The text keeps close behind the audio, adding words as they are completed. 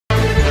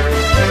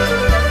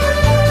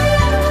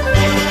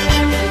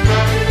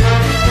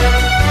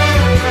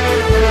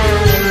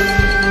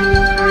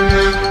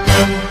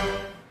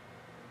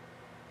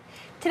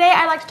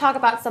talk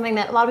about something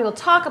that a lot of people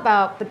talk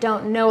about but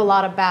don't know a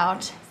lot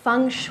about,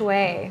 Feng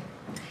Shui.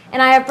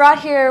 And I have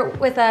brought here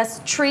with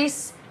us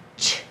Tryce,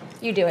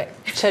 you do it.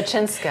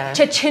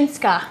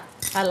 Chachinska.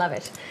 I love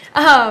it.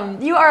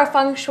 You are a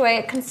Feng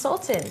Shui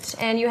consultant,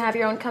 and you have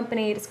your own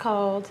company. It's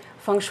called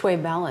Feng Shui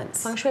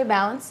Balance. Feng Shui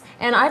Balance.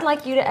 And I'd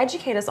like you to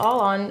educate us all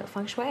on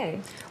Feng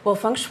Shui. Well,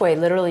 Feng Shui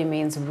literally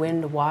means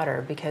wind,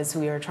 water, because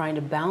we are trying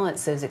to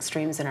balance those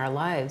extremes in our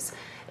lives.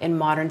 In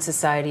modern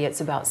society,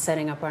 it's about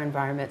setting up our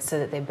environment so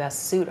that they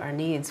best suit our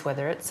needs,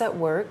 whether it's at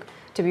work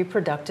to be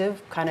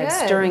productive, kind of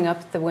stirring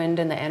up the wind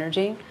and the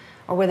energy,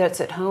 or whether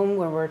it's at home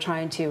where we're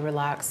trying to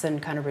relax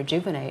and kind of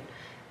rejuvenate.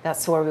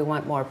 That's where we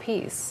want more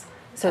peace.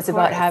 So it's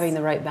about having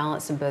the right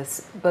balance in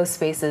both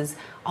spaces,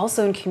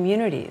 also in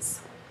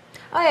communities.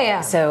 Oh, yeah.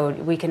 So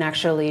we can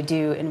actually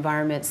do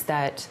environments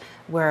that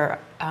where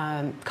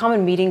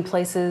common meeting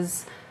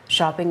places,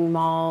 shopping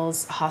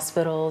malls,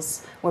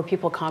 hospitals, where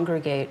people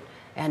congregate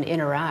and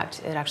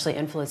interact. It actually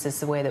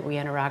influences the way that we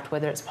interact,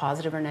 whether it's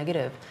positive or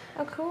negative.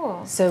 Oh,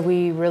 cool. So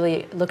we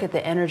really look at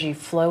the energy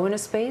flow in a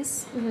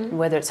space,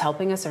 whether it's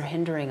helping us or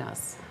hindering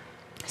us.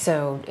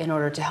 So in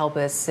order to help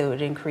us, so it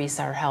would increase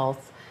our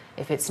health.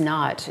 If it's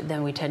not,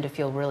 then we tend to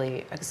feel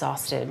really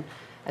exhausted.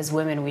 As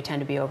women, we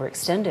tend to be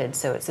overextended,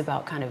 so it's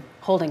about kind of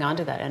holding on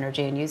to that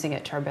energy and using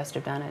it to our best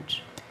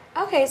advantage.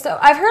 Okay, so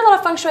I've heard a lot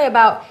of Feng Shui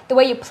about the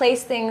way you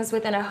place things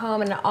within a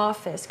home and an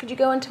office. Could you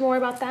go into more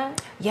about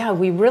that? Yeah,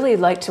 we really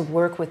like to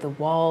work with the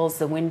walls,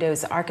 the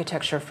windows, the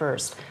architecture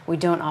first. We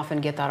don't often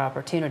get that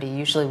opportunity.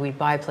 Usually we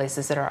buy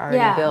places that are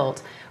already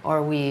built,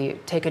 or we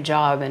take a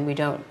job and we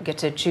don't get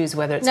to choose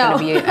whether it's going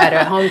to be at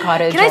a home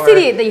cottage. Can I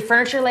see the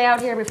furniture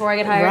layout here before I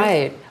get hired?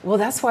 Right. Well,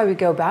 that's why we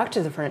go back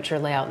to the furniture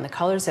layout and the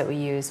colors that we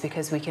use,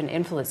 because we can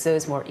influence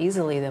those more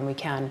easily than we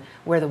can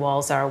where the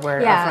walls are,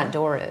 where our front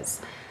door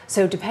is.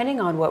 So depending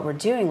on what we're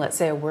doing, let's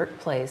say a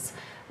workplace,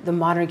 the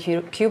modern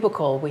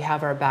cubicle, we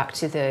have our back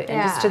to the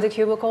to the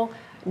cubicle.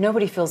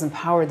 Nobody feels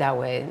empowered that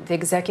way. The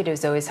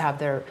executives always have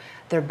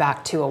their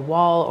back to a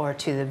wall or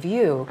to the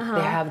view.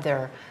 They have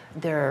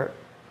their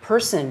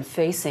person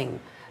facing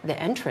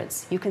the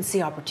entrance. You can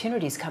see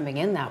opportunities coming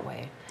in that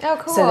way. Oh,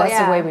 cool. So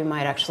that's the way we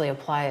might actually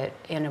apply it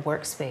in a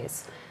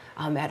workspace.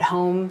 At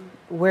home,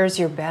 where's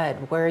your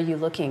bed? Where are you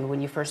looking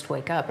when you first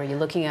wake up? Are you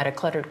looking at a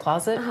cluttered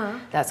closet?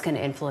 That's going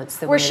to influence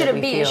the way that we feel. Where should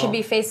it be? It should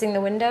be facing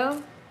the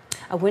window?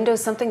 A window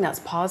is something that's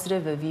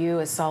positive, a view,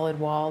 a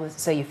solid wall,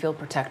 so you feel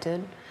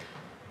protected.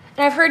 And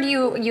I've heard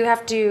you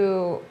have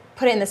to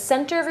put it in the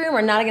center of your room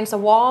or not against a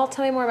wall.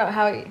 Tell me more about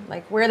how,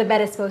 where the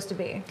bed is supposed to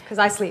be, because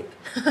I sleep.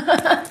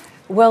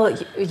 Well,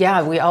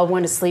 yeah, we all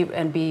want to sleep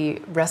and be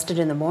rested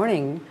in the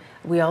morning.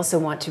 We also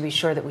want to be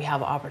sure that we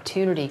have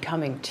opportunity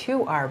coming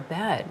to our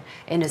bed,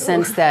 in a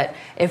sense that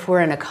if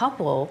we're in a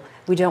couple,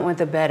 we don't want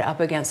the bed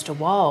up against a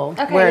wall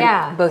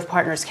where both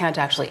partners can't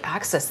actually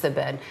access the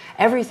bed.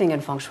 Everything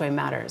in Feng Shui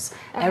matters.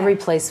 Every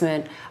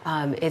placement,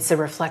 it's a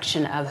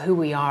reflection of who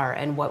we are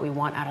and what we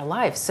want out of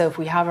life. So if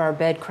we have our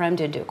bed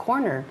crammed into a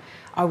corner,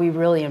 are we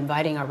really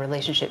inviting our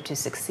relationship to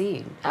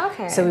succeed?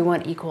 Okay. So we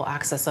want equal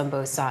access on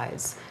both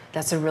sides.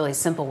 That's a really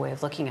simple way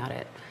of looking at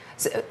it.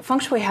 So Feng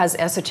Shui has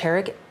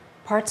esoteric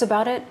parts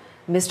about it,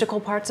 mystical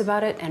parts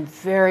about it, and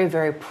very,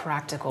 very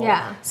practical,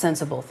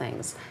 sensible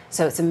things.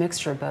 So it's a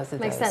mixture of both of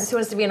those. Makes sense. Who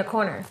wants to be in a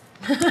corner?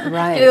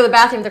 Right. You go to the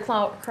bathroom to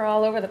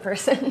crawl over the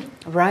person.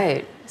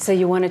 Right. So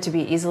you want it to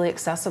be easily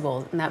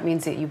accessible, and that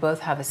means that you both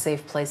have a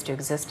safe place to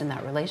exist in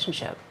that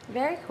relationship.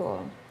 Very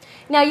cool.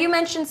 Now, you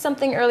mentioned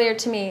something earlier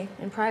to me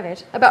in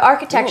private about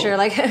architecture,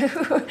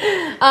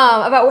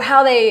 about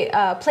how they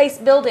place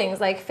buildings,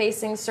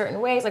 facing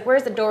certain ways.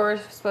 Where's the door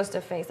supposed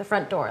to face, the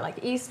front door,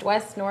 east,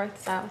 west,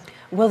 north, south?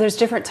 Well, there's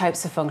different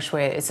types of Feng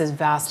Shui. It's as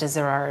vast as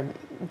there are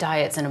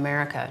diets in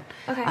America.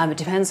 Okay. It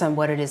depends on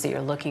what it is that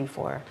you're looking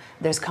for.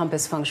 There's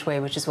compass Feng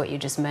Shui, which is what you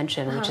just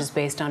mentioned, which is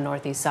based on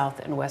northeast, south,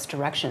 and west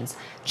directions.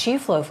 Qi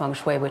flow Feng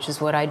Shui, which is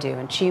what I do,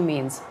 and Qi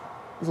means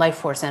life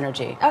force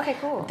energy. Okay,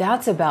 cool.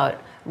 That's about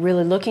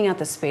really looking at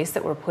the space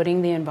that we're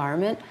putting the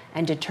environment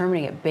and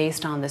determining it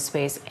based on the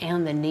space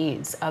and the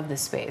needs of the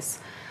space.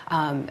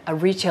 A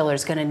retailer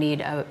is going to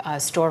need a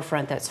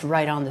storefront that's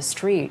right on the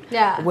street,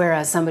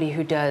 whereas somebody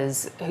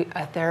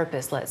a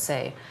therapist, let's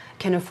say,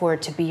 can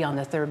afford to be on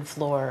the third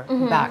floor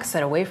back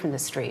set away from the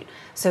street.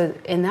 So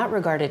in that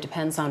regard, it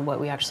depends on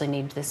what we actually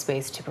need the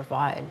space to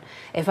provide.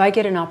 If I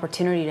get an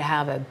opportunity to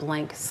have a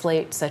blank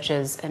slate, such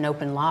as an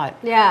open lot,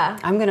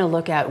 I'm going to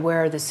look at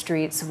where are the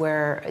streets,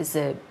 where is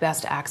the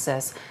best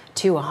access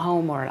to a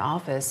home or an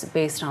office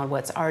based on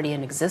what's already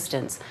in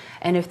existence.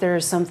 And if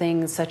there's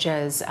something such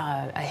as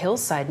a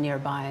hillside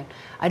nearby,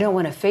 I don't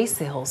want to face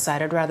the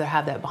hillside. I'd rather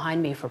have that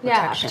behind me for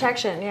protection. Yeah,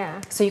 protection,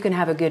 yeah. So you can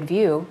have a good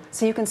view,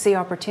 so you can see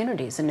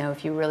opportunities and know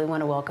if you really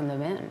want to welcome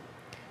them in.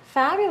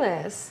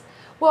 Fabulous.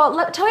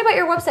 Well, tell me about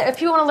your website if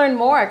you want to learn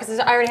more, because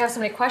I already have so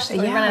many questions.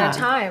 We're running out of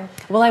time.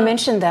 Well, I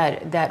mentioned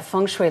that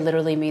Feng Shui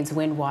literally means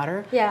wind,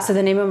 water. Yeah. So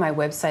the name of my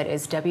website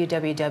is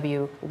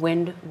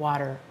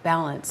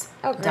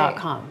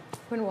www.windwaterbalance.com.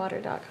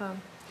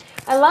 Windwater.com.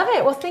 I love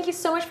it. Well, thank you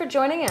so much for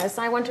joining us.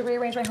 I want to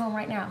rearrange my home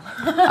right now.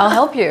 I'll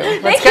help you.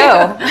 Let's go.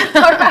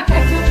 All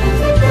right.